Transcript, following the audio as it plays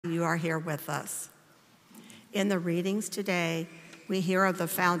you are here with us. In the readings today, we hear of the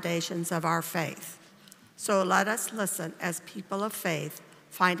foundations of our faith. So let us listen as people of faith,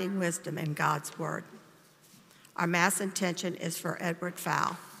 finding wisdom in God's word. Our Mass intention is for Edward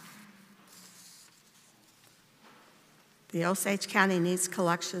Fowl. The Osage County Needs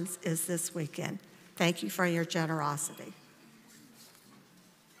Collections is this weekend. Thank you for your generosity.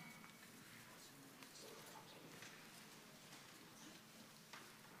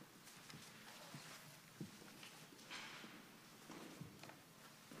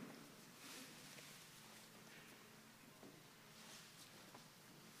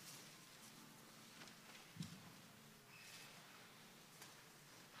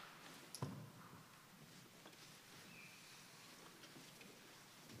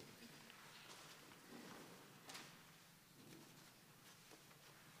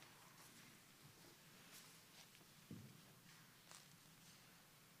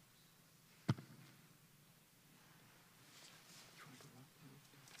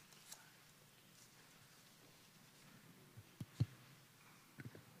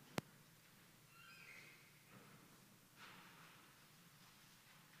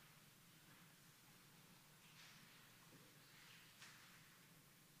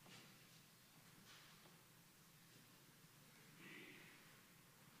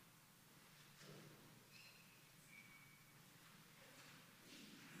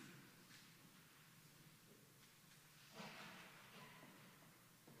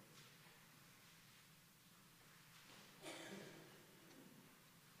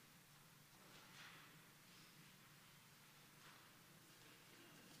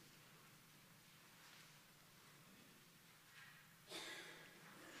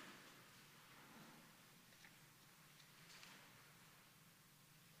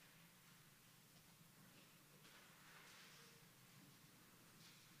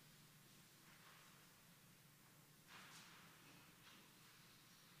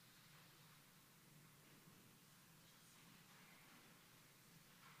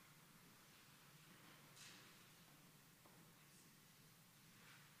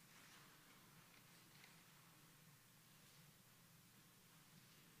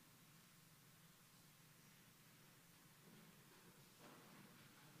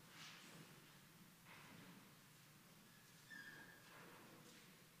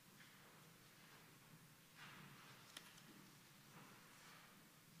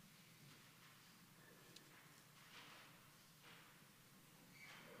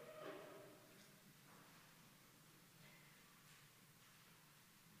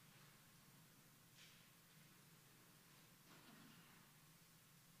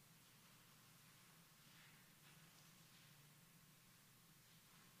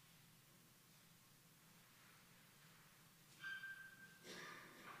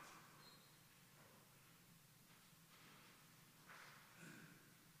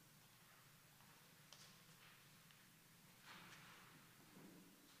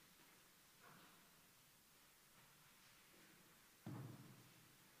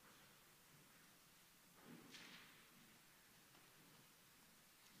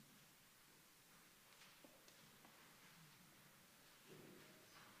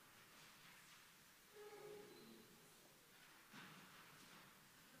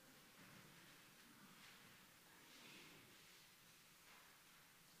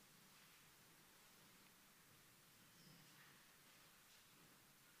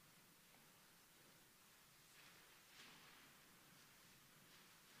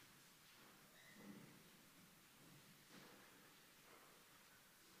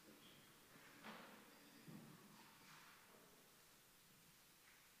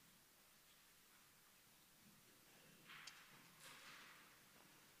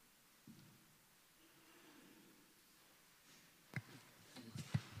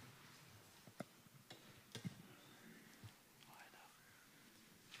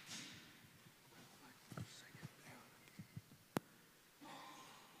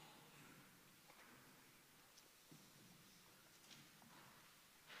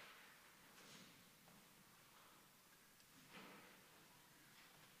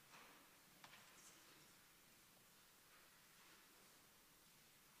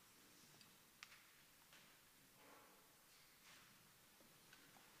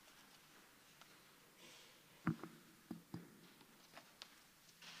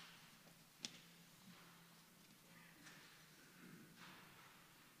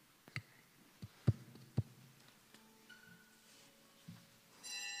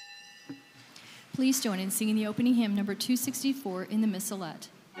 Please join in singing the opening hymn, number 264, in the Missalette.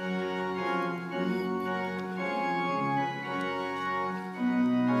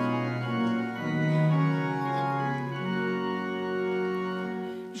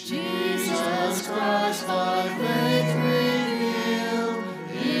 Christ by faith revealed,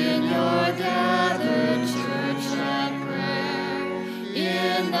 in your gathered church at prayer,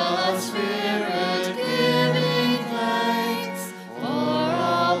 in the Spirit giving thanks for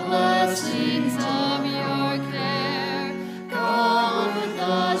all blessings of your care. God with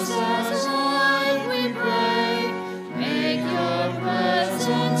us as light we pray, make your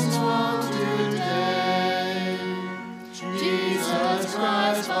presence known today. Jesus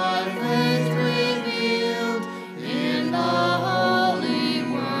Christ by faith revealed, in the holy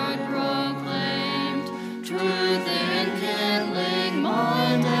word proclaimed, truth enkindling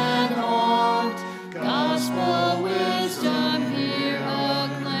mind and heart, gospel wisdom here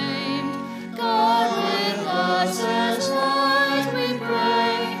acclaimed. God with us as light we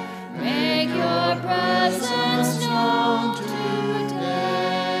pray, make your presence known today.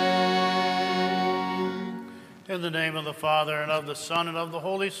 In the name of the Father, and of the Son, and of the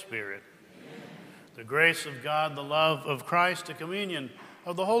Holy Spirit. Amen. The grace of God, the love of Christ, the communion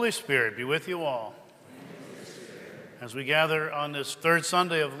of the Holy Spirit be with you all. As we gather on this third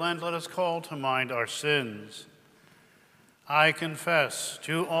Sunday of Lent, let us call to mind our sins. I confess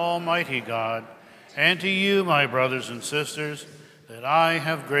to Almighty God and to you, my brothers and sisters, that I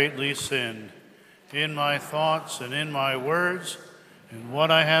have greatly sinned in my thoughts and in my words, in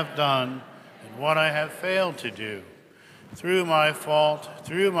what I have done and what I have failed to do, through my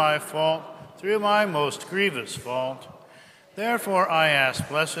most grievous fault. Therefore I ask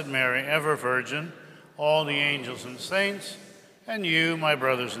Blessed Mary, ever Virgin, all the angels and saints, and you, my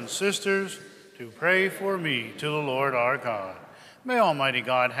brothers and sisters, to pray for me to the Lord our God. May Almighty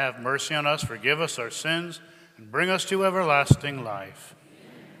God have mercy on us, forgive us our sins, and bring us to everlasting life.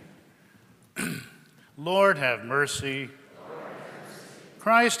 Lord, have mercy.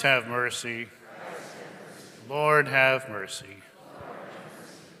 Christ, have mercy. Lord, have mercy.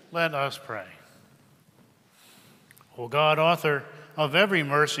 Let us pray. O God, author of every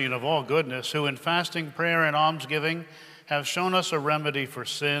mercy and of all goodness, who in fasting, prayer, and almsgiving have shown us a remedy for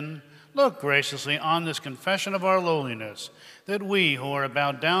sin, look graciously on this confession of our lowliness, that we, who are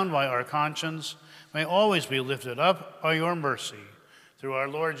bowed down by our conscience, may always be lifted up by your mercy. Through our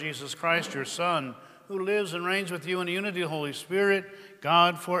Lord Jesus Christ, your Son, who lives and reigns with you in the unity of the Holy Spirit,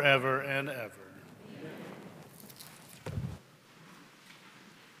 God forever and ever.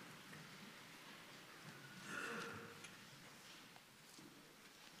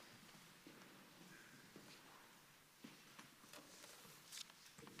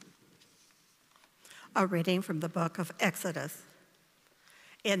 A reading from the book of Exodus.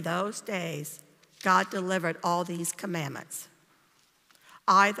 In those days, God delivered all these commandments.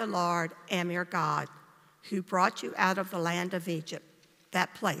 I, the Lord, am your God, who brought you out of the land of Egypt,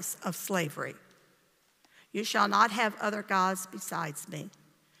 that place of slavery. You shall not have other gods besides me.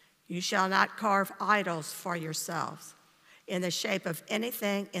 You shall not carve idols for yourselves in the shape of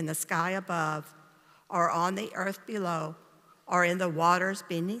anything in the sky above, or on the earth below, or in the waters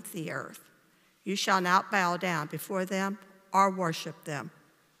beneath the earth. You shall not bow down before them or worship them.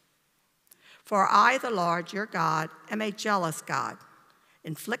 For I, the Lord your God, am a jealous God,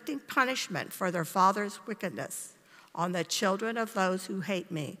 inflicting punishment for their fathers' wickedness on the children of those who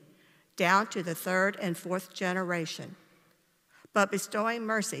hate me, down to the third and fourth generation, but bestowing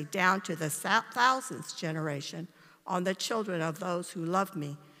mercy down to the thousandth generation on the children of those who love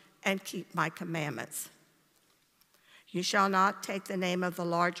me and keep my commandments. You shall not take the name of the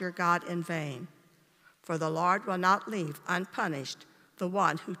Lord your God in vain, for the Lord will not leave unpunished the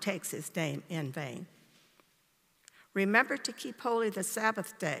one who takes his name in vain. Remember to keep holy the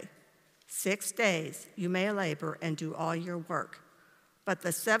Sabbath day. 6 days you may labor and do all your work, but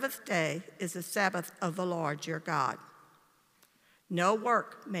the seventh day is the Sabbath of the Lord your God. No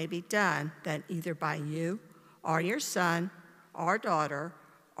work may be done then either by you or your son or daughter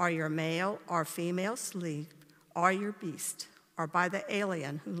or your male or female slave or your beast, or by the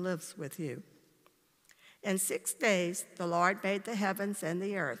alien who lives with you. In 6 days the Lord made the heavens and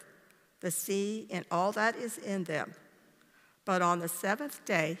the earth, the sea and all that is in them. But on the seventh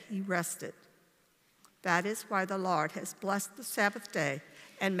day he rested. That is why the Lord has blessed the Sabbath day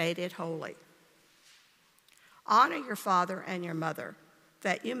and made it holy. Honor your father and your mother,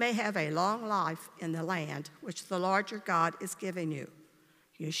 that you may have a long life in the land which the Lord your God is giving you.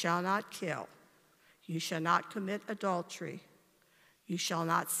 You shall not kill. You shall not commit adultery. You shall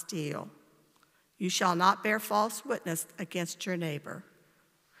not steal. You shall not bear false witness against your neighbor.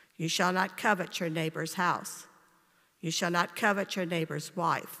 You shall not covet your neighbor's house. You shall not covet your neighbor's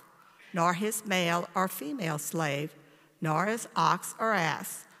wife, nor his male or female slave, nor his ox or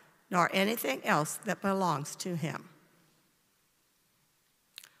ass, nor anything else that belongs to him.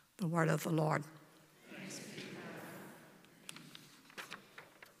 The word of the Lord.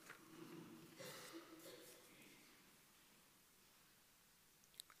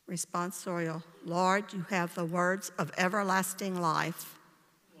 Responsorial. Lord, you have the words of everlasting life.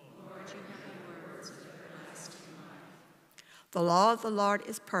 Lord, you have the words of everlasting life. The law of the Lord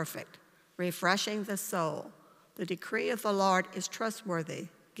is perfect, refreshing the soul. The decree of the Lord is trustworthy,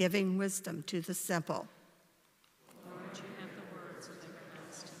 giving wisdom to the simple. Lord, you have the words of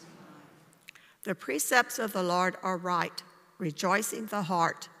everlasting life. The precepts of the Lord are right, rejoicing the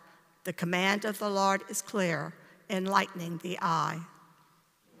heart. The command of the Lord is clear, enlightening the eye.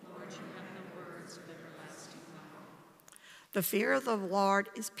 Lord, you have the words of everlasting life. The fear of the Lord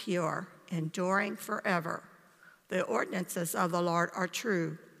is pure, enduring forever. The ordinances of the Lord are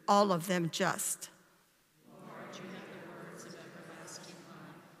true, all of them just. Lord, you have the words of everlasting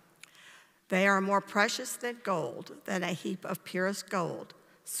life. They are more precious than gold, than a heap of purest gold,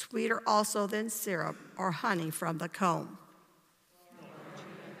 sweeter also than syrup or honey from the comb.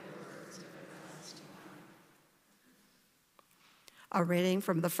 A reading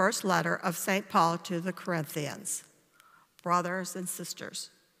from the first letter of St. Paul to the Corinthians. Brothers and sisters,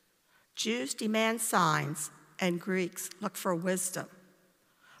 Jews demand signs and Greeks look for wisdom.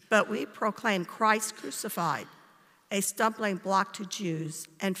 But we proclaim Christ crucified, a stumbling block to Jews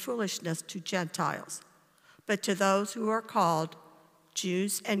and foolishness to Gentiles. But to those who are called,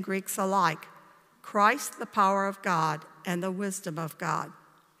 Jews and Greeks alike, Christ the power of God and the wisdom of God.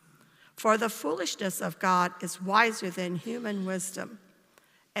 For the foolishness of God is wiser than human wisdom,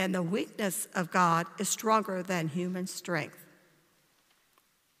 and the weakness of God is stronger than human strength.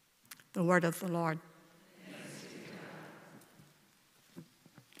 The word of the Lord.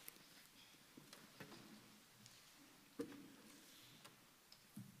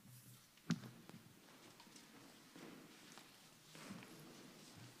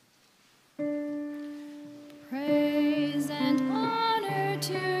 Praise and honor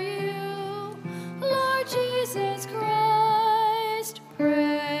to you, Lord Jesus Christ.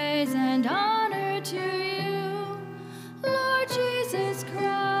 Praise and honor to you, Lord Jesus Christ.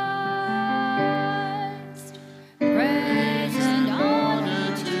 Praise and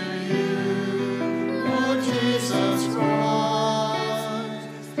honor to you, Lord Jesus Christ.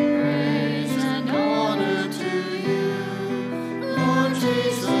 praise and honor To you, Lord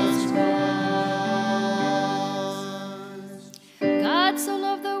Jesus Christ. God so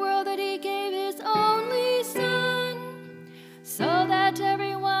loved the world that he gave his only Son, so that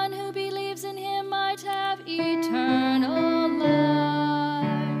everyone who believes in him might have eternal life.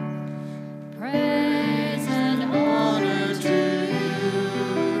 Praise and honor to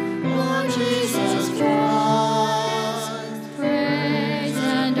you, Lord Jesus Christ. praise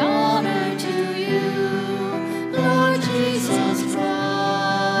and honor to you, Lord Jesus Christ.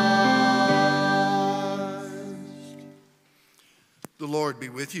 The Lord be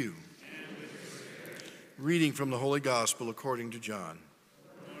with you. Reading from the Holy Gospel according to John.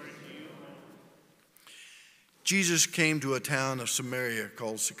 Jesus came to a town of Samaria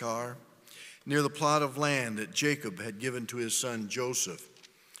called Sychar, near the plot of land that Jacob had given to his son Joseph.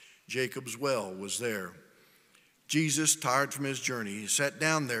 Jacob's well was there. Jesus, tired from his journey, sat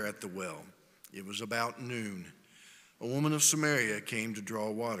down there at the well. It was about noon. A woman of Samaria came to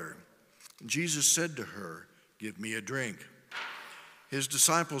draw water. Jesus said to her, "Give me a drink." His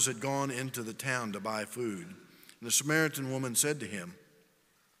disciples had gone into the town to buy food. And the Samaritan woman said to him,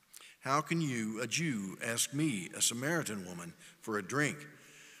 "How can you, a Jew, ask me, a Samaritan woman, for a drink?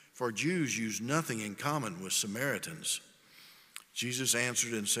 For Jews use nothing in common with Samaritans." Jesus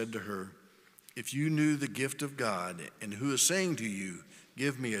answered and said to her, "If you knew the gift of God and who is saying to you,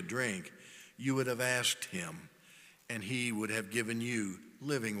 'Give me a drink,' you would have asked him, and he would have given you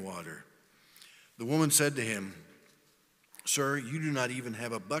living water." The woman said to him, "Sir, you do not even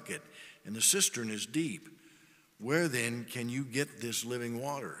have a bucket, and the cistern is deep. Where then can you get this living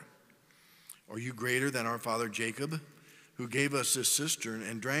water? Are you greater than our father Jacob, who gave us this cistern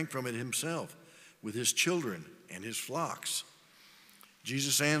and drank from it himself, with his children and his flocks?"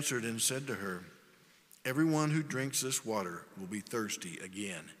 Jesus answered and said to her, "Everyone who drinks this water will be thirsty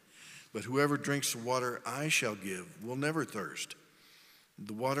again, but whoever drinks the water I shall give will never thirst.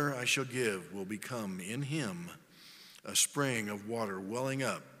 The water I shall give will become in him a spring of water welling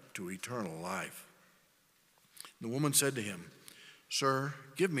up to eternal life." The woman said to him, "Sir,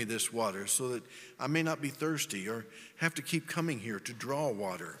 give me this water so that I may not be thirsty or have to keep coming here to draw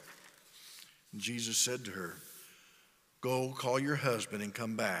water." And Jesus said to her, "Go, call your husband and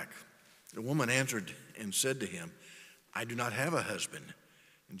come back." The woman answered and said to him, "I do not have a husband."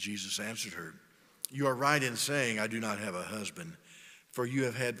 And Jesus answered her, "You are right in saying, 'I do not have a husband,' for you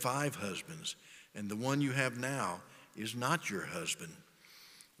have had 5 husbands, and the one you have now is not your husband.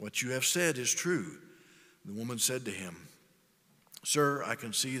 What you have said is true." The woman said to him, Sir, I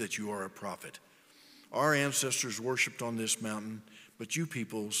can see that you are a prophet. Our ancestors worshipped on this mountain, but you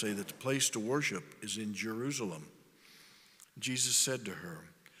people say that the place to worship is in Jerusalem." Jesus said to her,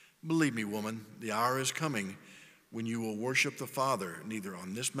 "Believe me, woman, the hour is coming when you will worship the Father neither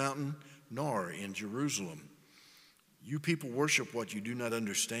on this mountain nor in Jerusalem. You people worship what you do not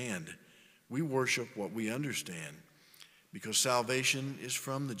understand. We worship what we understand, because salvation is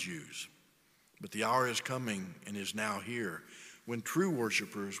from the Jews. But the hour is coming and is now here when true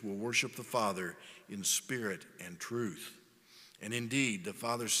worshipers will worship the Father in spirit and truth. And indeed, the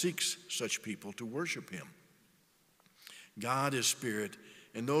Father seeks such people to worship him. God is spirit,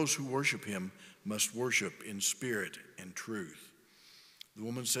 and those who worship him must worship in spirit and truth." The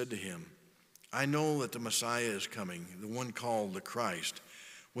woman said to him, "I know that the Messiah is coming, the one called the Christ.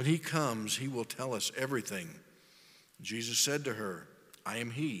 When he comes, he will tell us everything." Jesus said to her, "I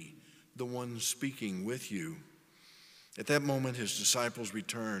am he, the one speaking with you." At that moment, his disciples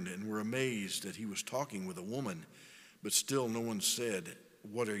returned and were amazed that he was talking with a woman, but still no one said,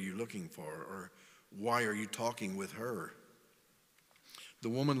 "What are you looking for?" or "Why are you talking with her?" The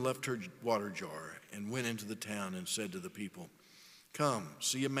woman left her water jar and went into the town and said to the people, "Come,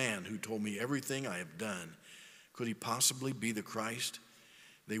 see a man who told me everything I have done. Could he possibly be the Christ?"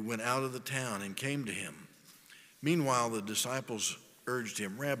 They went out of the town and came to him. Meanwhile, the disciples urged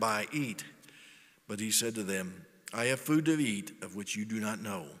him, "Rabbi, eat." But he said to them, "I have food to eat of which you do not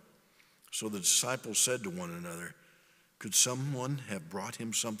know." So the disciples said to one another, "Could someone have brought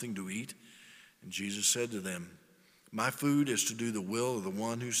him something to eat?" And Jesus said to them, "My food is to do the will of the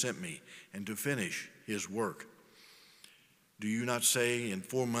one who sent me and to finish his work. Do you not say, 'In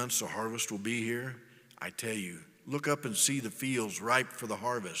 4 months the harvest will be here'? I tell you, look up and see the fields ripe for the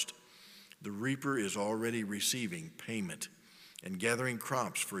harvest. The reaper is already receiving payment and gathering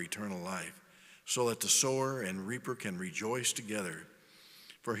crops for eternal life, so that the sower and reaper can rejoice together.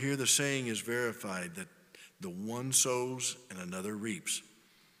 For here the saying is verified that the one sows and another reaps.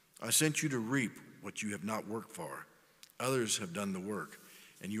 I sent you to reap what you have not worked for. Others have done the work,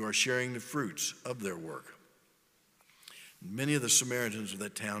 and you are sharing the fruits of their work." Many of the Samaritans of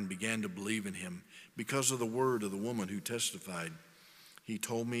that town began to believe in him because of the word of the woman who testified, "He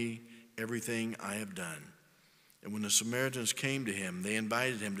told me everything I have done." And when the Samaritans came to him, they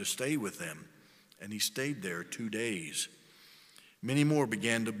invited him to stay with them, and he stayed there 2 days. Many more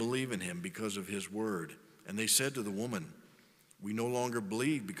began to believe in him because of his word, and they said to the woman, "We no longer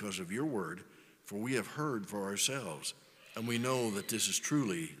believe because of your word, for we have heard for ourselves, and we know that this is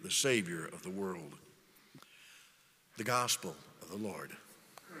truly the Savior of the world." The Gospel of the Lord.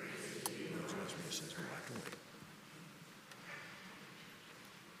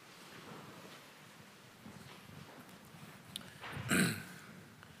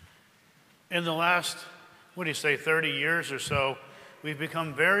 In the last, 30 years or so, we've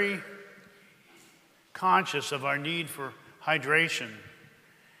become very conscious of our need for hydration.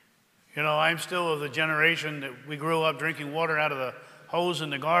 You know, I'm still of the generation that we grew up drinking water out of the hose in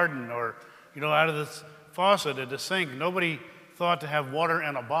the garden or, out of the faucet at the sink. Nobody thought to have water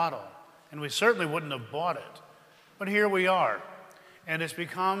in a bottle, and we certainly wouldn't have bought it. But here we are, and it's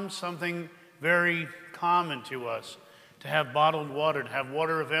become something very common to us to have bottled water, to have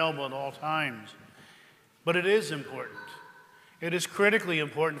water available at all times. But it is important. It is critically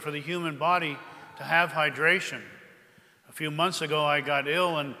important for the human body to have hydration. A few months ago, I got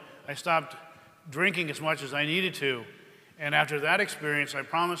ill, and I stopped drinking as much as I needed to. And after that experience, I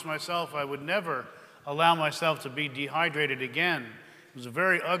promised myself I would never allow myself to be dehydrated again. It was a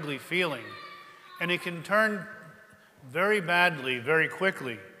very ugly feeling. And it can turn very badly, very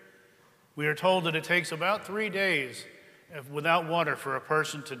quickly. We are told that it takes about 3 days without water for a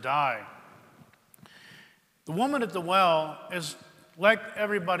person to die. The woman at the well is like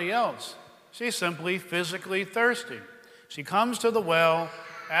everybody else. She's simply physically thirsty. She comes to the well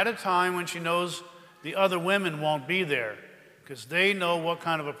at a time when she knows the other women won't be there because they know what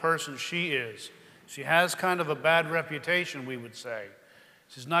kind of a person she is. She has kind of a bad reputation, we would say.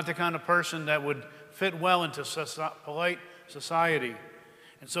 She's not the kind of person that would fit well into polite society.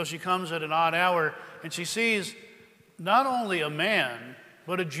 And so she comes at an odd hour and she sees not only a man,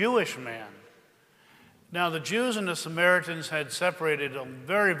 but a Jewish man. Now, the Jews and the Samaritans had separated a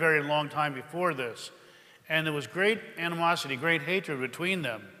very, very long time before this, and there was great animosity, great hatred between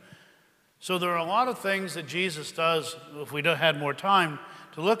them. So there are a lot of things that Jesus does, if we had more time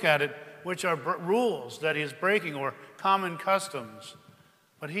to look at it, which are rules that he is breaking or common customs.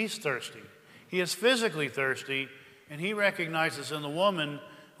 But he's thirsty. He is physically thirsty, and he recognizes in the woman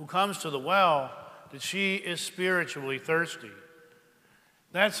who comes to the well that she is spiritually thirsty.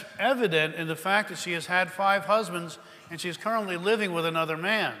 That's evident in the fact that she has had 5 husbands and she's currently living with another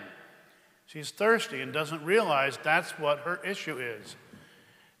man. She's thirsty and doesn't realize that's what her issue is.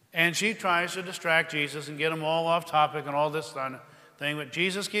 And she tries to distract Jesus and get him all off topic and all this kind of thing, but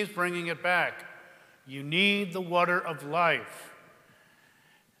Jesus keeps bringing it back. You need the water of life.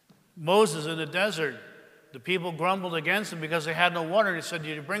 Moses in the desert, the people grumbled against him because they had no water. And he said,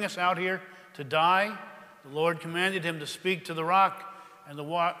 "Did you bring us out here to die?" The Lord commanded him to speak to the rock, and the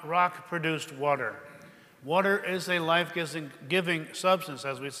rock produced water. Water is a life-giving substance,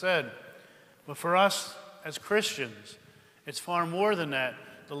 as we said. But for us as Christians, it's far more than that.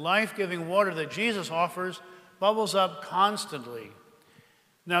 The life-giving water that Jesus offers bubbles up constantly.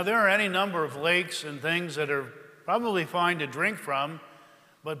 Now, there are any number of lakes and things that are probably fine to drink from,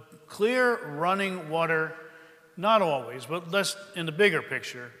 but clear running water, not always, but let's, in the bigger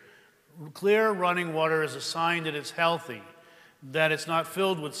picture, clear running water is a sign that it's healthy, that it's not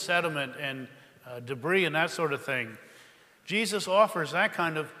filled with sediment and debris and that sort of thing. Jesus offers that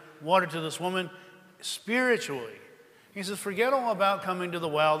kind of water to this woman spiritually. He says, forget all about coming to the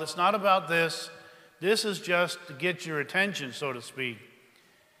well. It's not about this. This is just to get your attention, so to speak.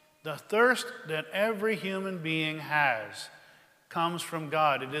 The thirst that every human being has comes from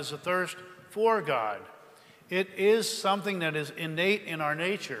God. It is a thirst for God. It is something that is innate in our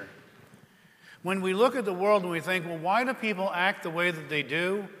nature. When we look at the world and we think, well, why do people act the way that they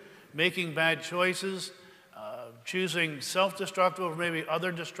do, making bad choices, choosing self-destructive or maybe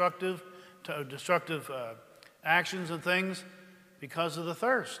other destructive actions and things? Because of the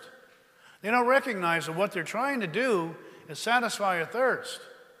thirst. They don't recognize that what they're trying to do is satisfy a thirst.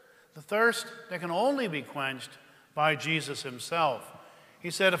 The thirst that can only be quenched by Jesus himself.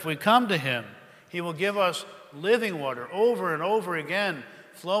 He said if we come to him, he will give us living water over and over again,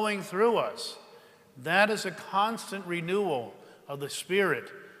 flowing through us. That is a constant renewal of the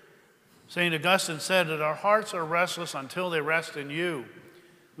Spirit. St. Augustine said that our hearts are restless until they rest in you.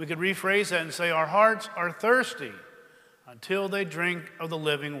 We could rephrase that and say our hearts are thirsty until they drink of the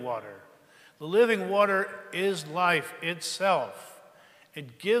living water. The living water is life itself.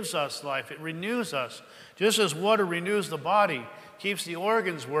 It gives us life. It renews us. Just as water renews the body, keeps the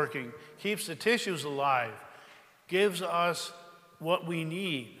organs working, keeps the tissues alive, gives us what we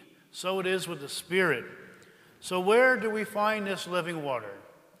need. So it is with the Spirit. So where do we find this living water?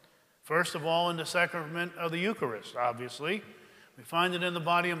 First of all, in the sacrament of the Eucharist, obviously. We find it in the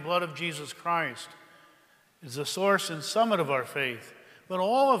body and blood of Jesus Christ. It's the source and summit of our faith. But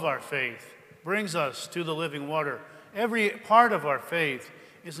all of our faith brings us to the living water. Every part of our faith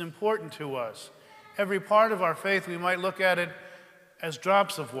is important to us. Every part of our faith, we might look at it as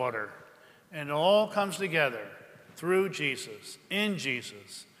drops of water. And it all comes together through Jesus, in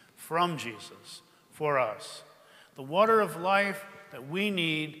Jesus, from Jesus, for us. The water of life that we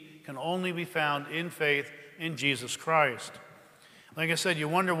need can only be found in faith in Jesus Christ. Like I said, you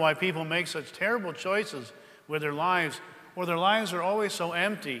wonder why people make such terrible choices with their lives, or their lives are always so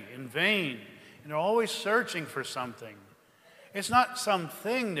empty and vain, and they're always searching for something. It's not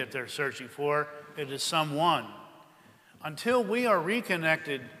something that they're searching for, it is someone. Until we are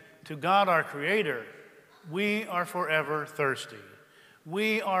reconnected to God our Creator, we are forever thirsty.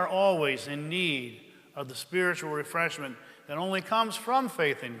 We are always in need of the spiritual refreshment that only comes from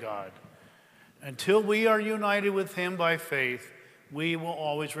faith in God. Until we are united with Him by faith, we will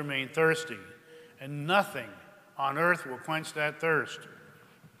always remain thirsty, and nothing on earth will quench that thirst.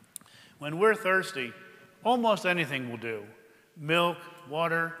 When we're thirsty, almost anything will do. Milk,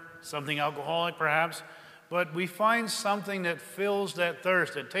 water, something alcoholic perhaps, but we find something that fills that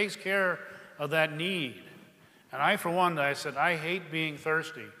thirst, that takes care of that need. And I, for one, I said, I hate being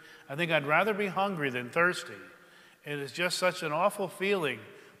thirsty. I think I'd rather be hungry than thirsty. It is just such an awful feeling,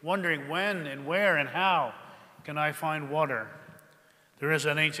 wondering when and where and how can I find water. There is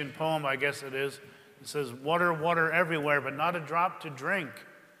an ancient poem, I guess it is. It says, water, water everywhere, but not a drop to drink.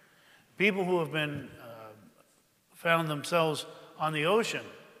 People who have been found themselves on the ocean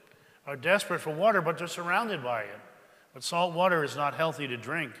are desperate for water, but they're surrounded by it. But salt water is not healthy to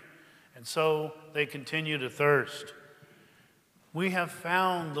drink, and so they continue to thirst. We have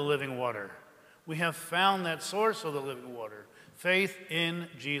found the living water. We have found that source of the living water, faith in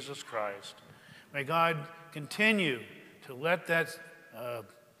Jesus Christ. May God continue to let that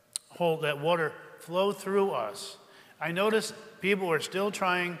water flow through us. I notice people are still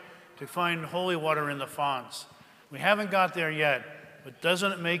trying to find holy water in the fonts. We haven't got there yet, but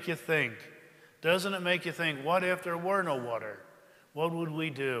doesn't it make you think? Doesn't it make you think, what if there were no water? What would we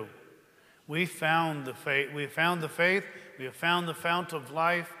do? We found the faith. We have found the faith. We have found the fount of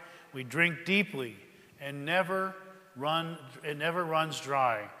life. We drink deeply and never never runs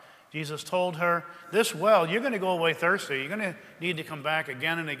dry. Jesus told her, this well, you're going to go away thirsty. You're going to need to come back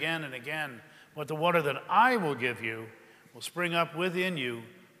again and again and again. But the water that I will give you will spring up within you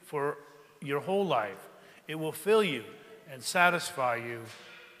for your whole life. It will fill you and satisfy you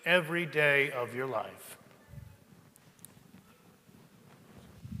every day of your life.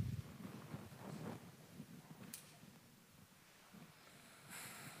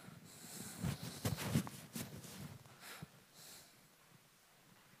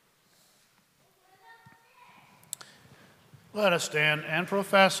 Let us stand and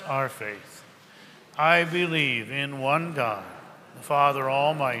profess our faith. I believe in one God, the Father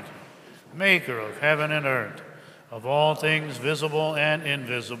Almighty, maker of heaven and earth, of all things visible and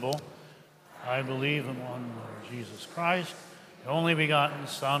invisible. I believe in one Lord Jesus Christ, the only begotten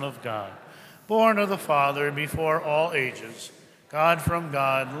Son of God, born of the Father before all ages, God from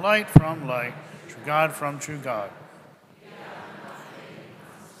God, light from light, true God from true God.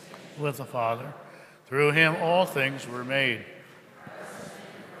 With the Father, through him all things were made.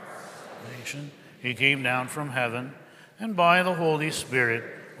 He came down from heaven, and by the Holy Spirit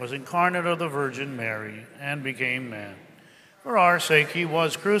was incarnate of the Virgin Mary, and became man. For our sake he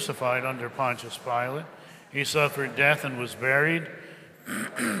was crucified under Pontius Pilate. He suffered death and was buried.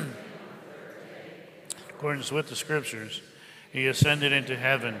 In accordance with the Scriptures, he ascended into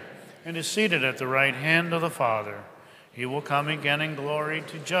heaven, and is seated at the right hand of the Father. He will come again in glory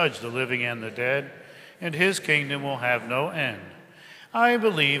to judge the living and the dead, and his kingdom will have no end. I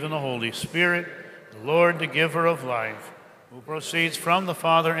believe in the Holy Spirit, the Lord, the giver of life, who proceeds from the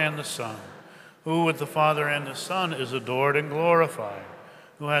Father and the Son, who with the Father and the Son is adored and glorified,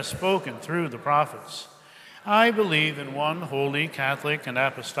 who has spoken through the prophets. I believe in one holy, Catholic, and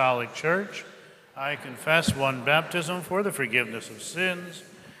Apostolic Church. I confess one baptism for the forgiveness of sins,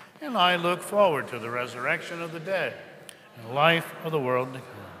 and I look forward to the resurrection of the dead and the life of the world to come.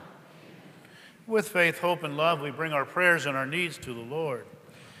 With faith, hope, and love, we bring our prayers and our needs to the Lord.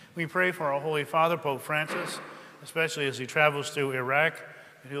 We pray for our Holy Father, Pope Francis, especially as he travels through Iraq,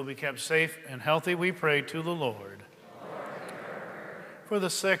 that he will be kept safe and healthy. We pray to the Lord. For the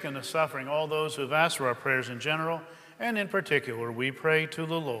sick and the suffering, all those who have asked for our prayers in general, and in particular, we pray to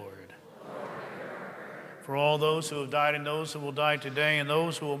the Lord. For all those who have died and those who will die today and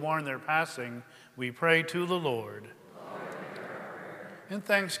those who will mourn their passing, we pray to the Lord. In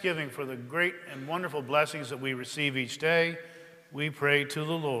thanksgiving for the great and wonderful blessings that we receive each day, we pray to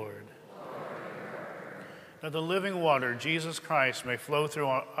the Lord. That the living water, Jesus Christ, may flow through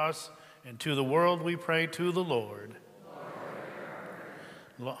us and to the world, we pray to the Lord.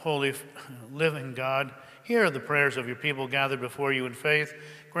 Holy, living God, hear the prayers of your people gathered before you in faith.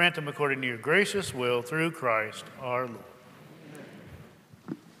 Grant them according to your gracious will through Christ our Lord.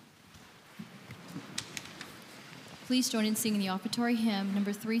 Please join in singing the offertory hymn,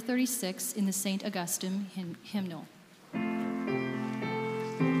 number 336, in the St. Augustine hymnal.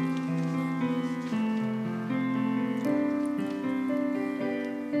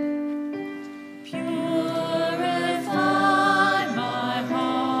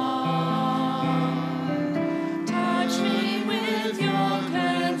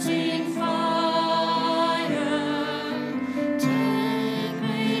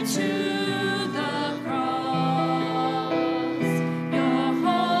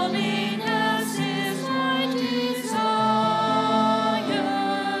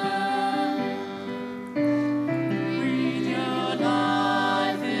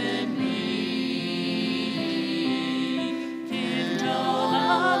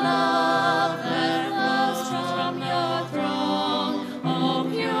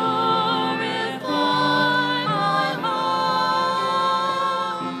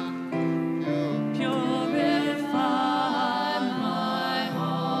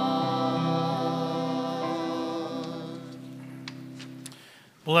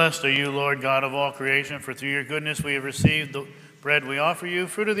 Blessed are you, Lord God of all creation, for through your goodness we have received the bread we offer you.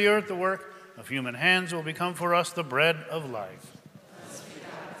 Fruit of the earth, the work of human hands, will become for us the bread of life.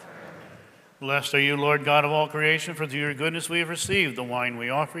 Blessed are you, Lord God of all creation, for through your goodness we have received the wine we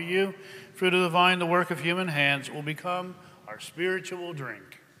offer you. Fruit of the vine, the work of human hands, will become our spiritual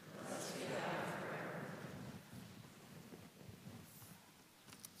drink.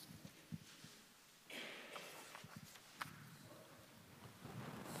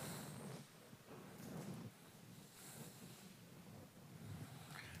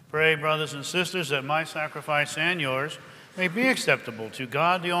 Pray, brothers and sisters, that my sacrifice and yours may be acceptable to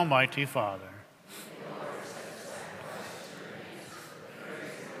God the Almighty Father.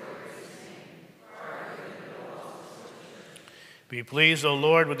 Be pleased, O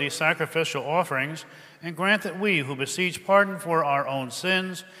Lord, with these sacrificial offerings, and grant that we, who beseech pardon for our own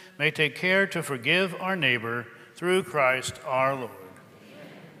sins, may take care to forgive our neighbor through Christ our Lord.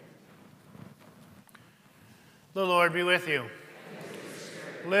 The Lord be with you.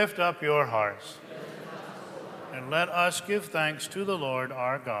 Lift up your hearts. And let us give thanks to the Lord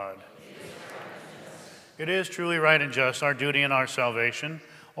our God. It is truly right and just, our duty and our salvation,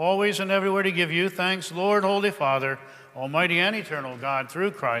 always and everywhere to give you thanks, Lord, Holy Father, Almighty and eternal God,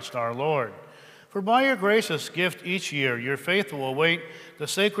 through Christ our Lord. For by your gracious gift each year, your faithful await the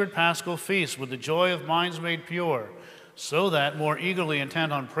sacred Paschal feast with the joy of minds made pure, so that, more eagerly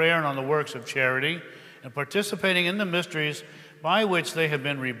intent on prayer and on the works of charity, and participating in the mysteries by which they have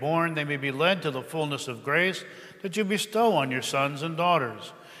been reborn, they may be led to the fullness of grace that you bestow on your sons and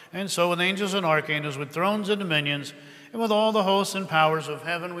daughters. And so with angels and archangels, with thrones and dominions, and with all the hosts and powers of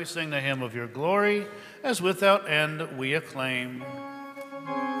heaven, we sing the hymn of your glory, as without end we acclaim.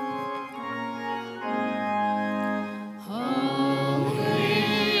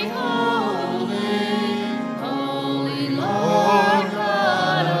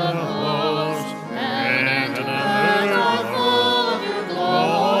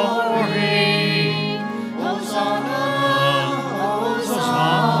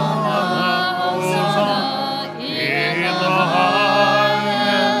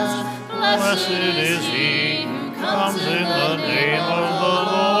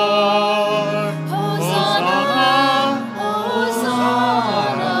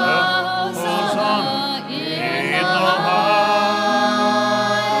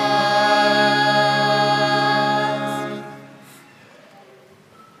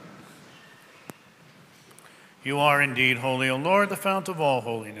 Indeed, holy, O Lord, the fount of all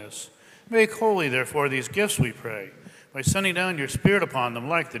holiness. Make holy, therefore, these gifts, we pray, by sending down your Spirit upon them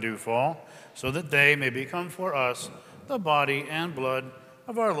like the dewfall, so that they may become for us the body and blood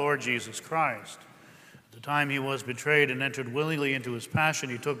of our Lord Jesus Christ. At the time he was betrayed and entered willingly into his passion,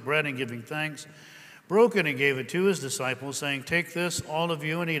 he took bread and giving thanks, broke it and gave it to his disciples, saying, "Take this, all of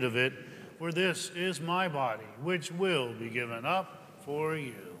you, and eat of it, for this is my body, which will be given up for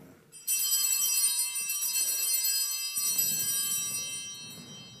you."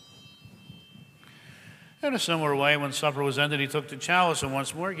 In a similar way, when supper was ended, he took the chalice, and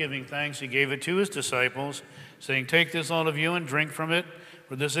once more giving thanks, he gave it to his disciples, saying, "Take this, all of you, and drink from it,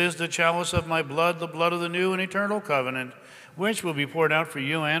 for this is the chalice of my blood, the blood of the new and eternal covenant, which will be poured out for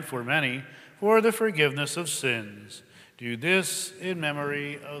you and for many, for the forgiveness of sins. Do this in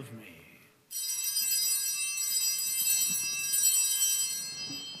memory of me."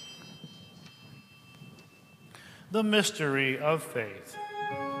 The mystery of faith.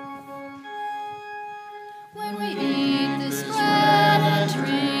 When we eat this bread and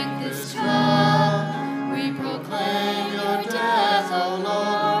drink this cup, we proclaim your death, O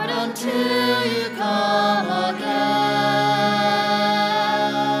Lord, until you come again.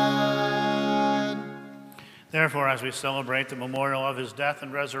 Therefore, as we celebrate the memorial of his death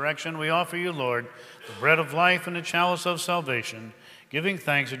and resurrection, we offer you, Lord, the bread of life and the chalice of salvation, giving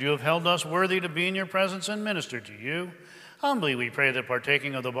thanks that you have held us worthy to be in your presence and minister to you. Humbly we pray that,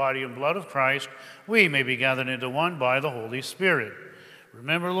 partaking of the body and blood of Christ, we may be gathered into one by the Holy Spirit.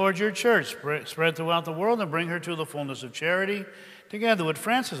 Remember, Lord, your church spread throughout the world, and bring her to the fullness of charity, together with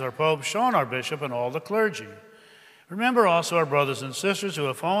Francis, our Pope, Sean, our Bishop, and all the clergy. Remember also our brothers and sisters who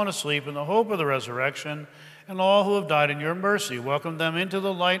have fallen asleep in the hope of the resurrection, and all who have died in your mercy. Welcome them into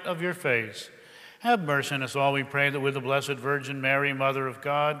the light of your face. Have mercy on us all, we pray, that with the Blessed Virgin Mary, Mother of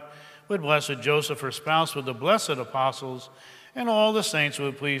God, with blessed Joseph, her spouse, with the blessed apostles, and all the saints who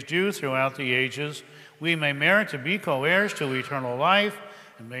have pleased you throughout the ages, we may merit to be co-heirs to eternal life,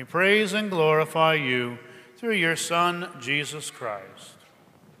 and may praise and glorify you through your Son, Jesus Christ.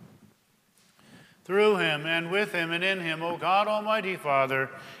 Through him, and with him, and in him, O God, Almighty Father,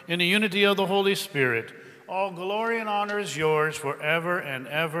 in the unity of the Holy Spirit, all glory and honor is yours forever and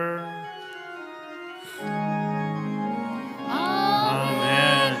ever. Amen.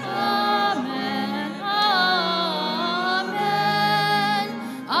 Amen.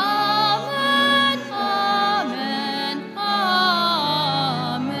 Amen. Amen. Amen.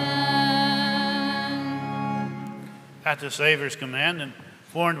 Amen. At the Savior's command and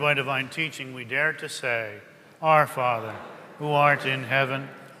formed by divine teaching, we dare to say, Our Father, who art in heaven,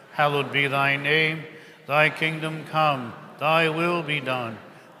 hallowed be thy name. Thy kingdom come, thy will be done,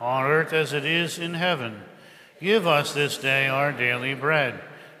 on earth as it is in heaven. Give us this day our daily bread,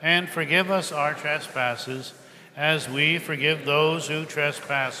 and forgive us our trespasses, as we forgive those who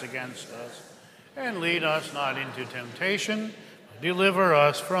trespass against us. And lead us not into temptation, but deliver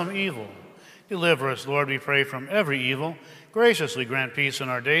us from evil. Deliver us, Lord, we pray, from every evil. graciously grant peace in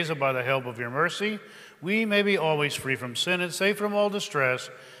our days, and by the help of your mercy, we may be always free from sin and safe from all distress,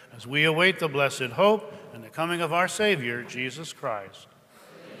 as we await the blessed hope and the coming of our Savior, Jesus Christ.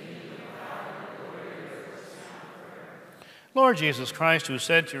 Lord Jesus Christ, who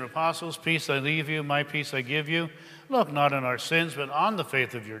said to your apostles, "Peace I leave you, my peace I give you," look not on our sins, but on the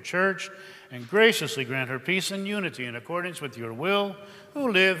faith of your church, and graciously grant her peace and unity in accordance with your will,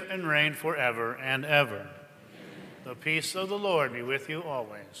 who live and reign forever and ever. Amen. The peace of the Lord be with you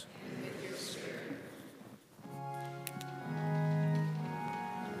always. And with your spirit.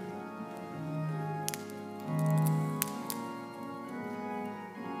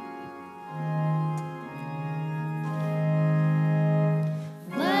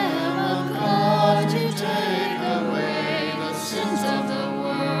 Lamb of God, you take away the sins of the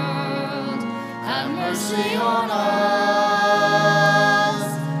world. Have mercy on us.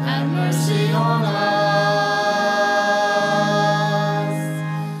 Have mercy on us.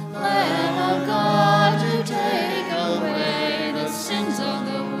 Lamb of God, you take away the sins of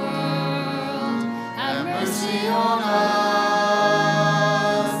the world. Have mercy on us.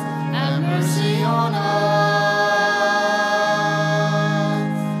 Have mercy on us.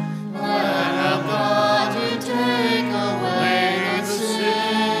 Lamb of God, you take away the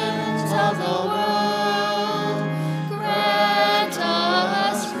sins of the world. Grant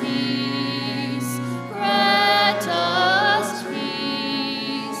us peace. Grant us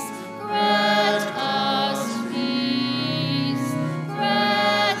peace. Grant us peace.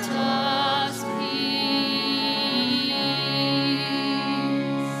 Grant us peace.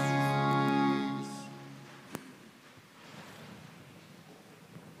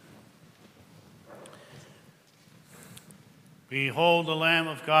 Behold the Lamb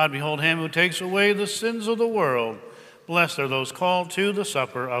of God, behold him who takes away the sins of the world. Blessed are those called to the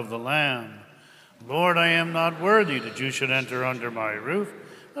supper of the Lamb. Lord, I am not worthy that you should enter under my roof,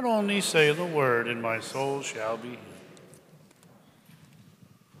 but only say the word, and my soul shall be healed.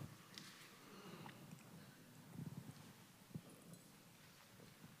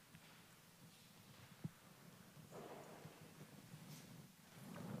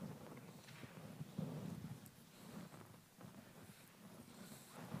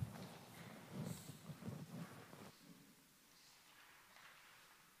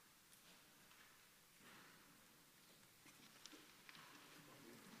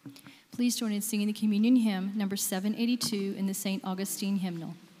 Please join in singing the communion hymn, number 782, in the St. Augustine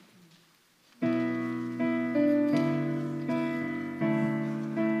hymnal.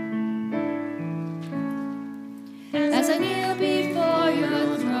 As I kneel before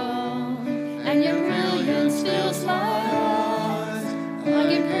your throne, and your brilliance fills my eyes, I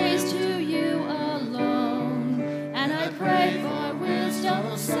give praise to you alone, and I pray for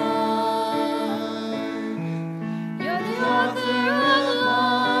wisdom's sign. You're the author of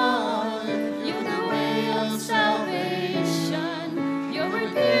life, you're the way of salvation. Your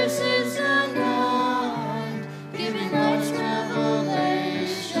word pierces the night, giving life's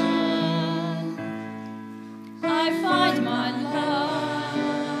revelation. I find my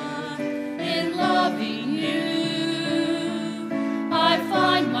life in loving you. I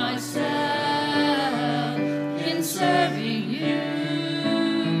find myself in serving you.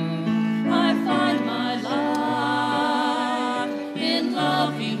 I find my life in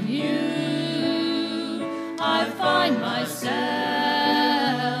loving you. I find myself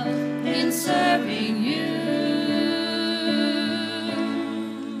in serving you.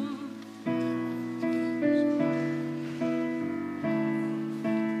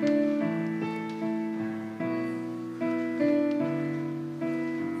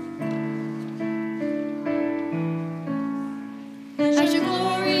 As your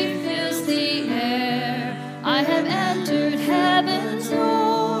glory fills the air, I have entered heaven's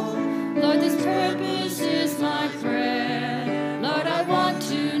door. Lord, this purpose is my prayer. Lord, I want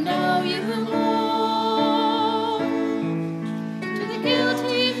to know you more. To the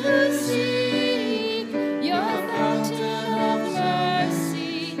guilty who seek your fountain of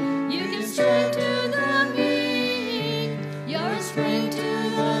mercy, you give strength to the meek, you're a spring to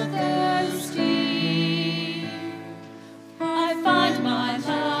the thirsty. I find my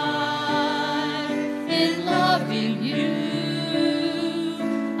life in loving you.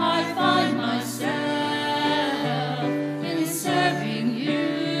 I find myself in serving you.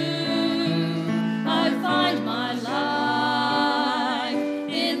 I find my life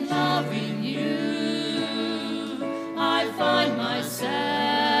in loving you. I find myself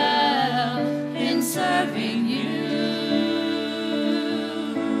in serving you.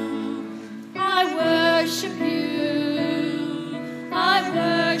 I worship you. I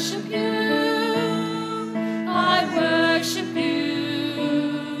worship you. I worship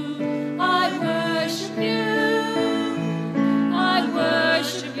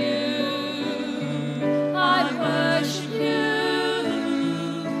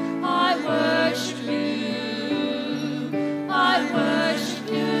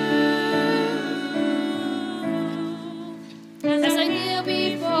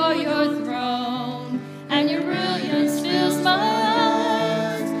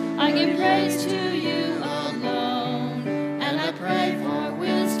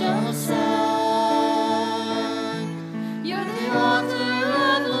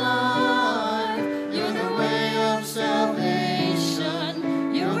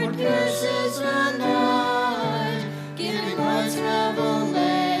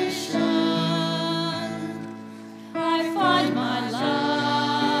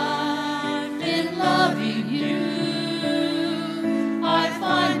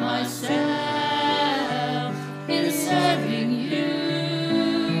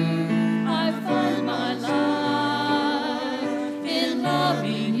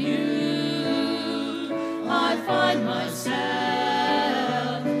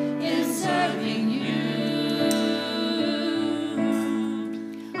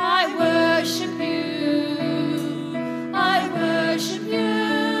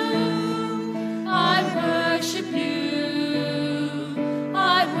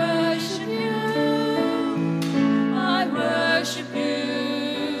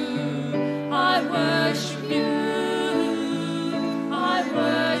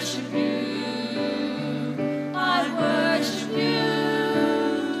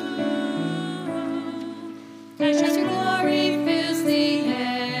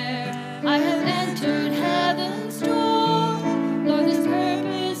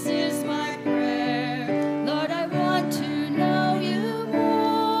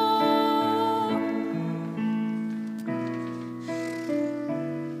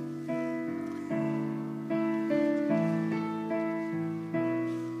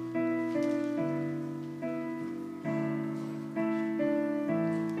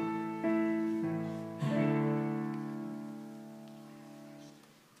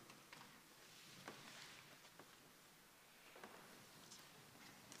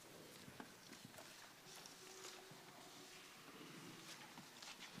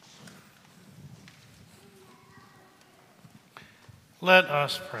Let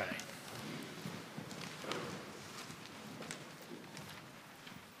us pray.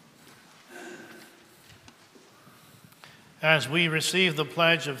 As we receive the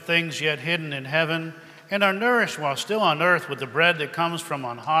pledge of things yet hidden in heaven and are nourished while still on earth with the bread that comes from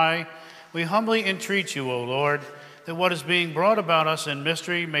on high, we humbly entreat you, O Lord, that what is being brought about us in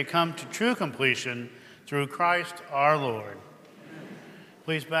mystery may come to true completion through Christ our Lord.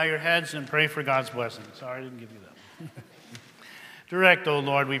 Please bow your heads and pray for God's blessing. Sorry, I didn't give you that. Direct, O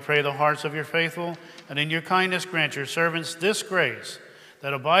Lord, we pray, the hearts of your faithful, and in your kindness grant your servants this grace,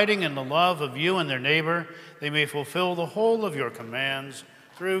 that abiding in the love of you and their neighbor, they may fulfill the whole of your commands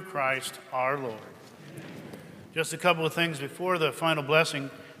through Christ our Lord. Just a couple of things before the final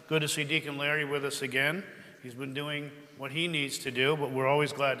blessing. Good to see Deacon Larry with us again. He's been doing what he needs to do, but we're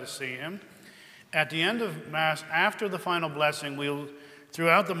always glad to see him. At the end of Mass, after the final blessing,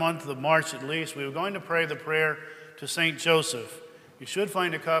 throughout the month of March at least, we were going to pray the prayer to St. Joseph. You should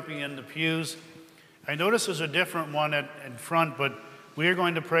find a copy in the pews. I notice there's a different one in front, but we are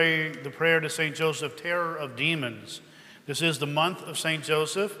going to pray the prayer to St. Joseph, Terror of Demons. This is the month of St.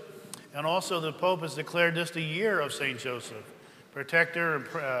 Joseph, and also the Pope has declared this the year of St. Joseph, protector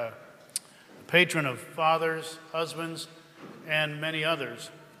and patron of fathers, husbands, and many others.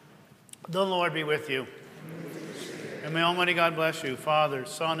 The Lord be with you. And may Almighty God bless you, Father,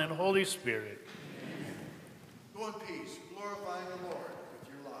 Son, and Holy Spirit. Go in peace, glorifying the Lord with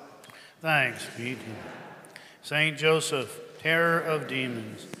your lives. Thanks be to you. Saint Joseph, terror of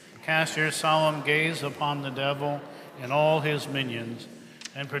demons, cast your solemn gaze upon the devil and all his minions,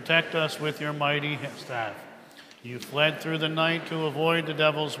 and protect us with your mighty staff. You fled through the night to avoid the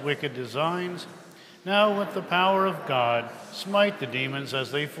devil's wicked designs. Now, with the power of God, smite the demons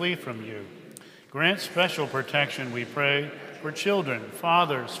as they flee from you. Grant special protection, we pray, for children,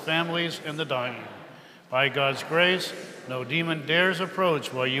 fathers, families, and the dying. By God's grace, no demon dares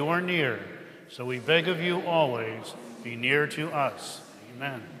approach while you are near. So we beg of you always, be near to us.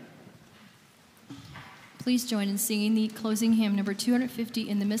 Amen. Please join in singing the closing hymn, number 250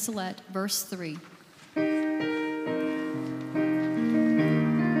 in the Missalette, verse 3.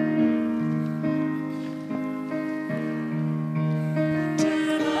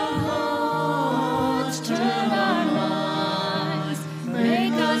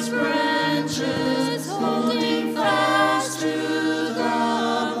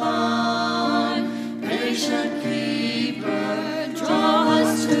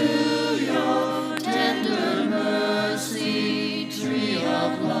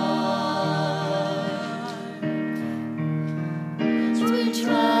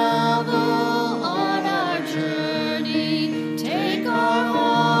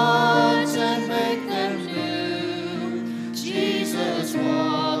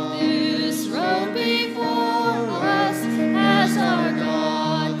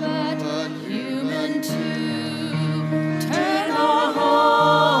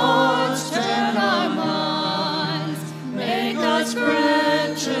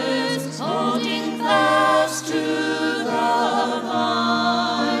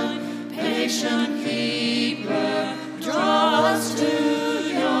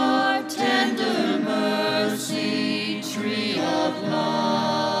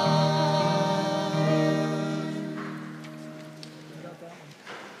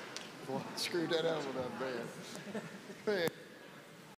 Screw that out with that band.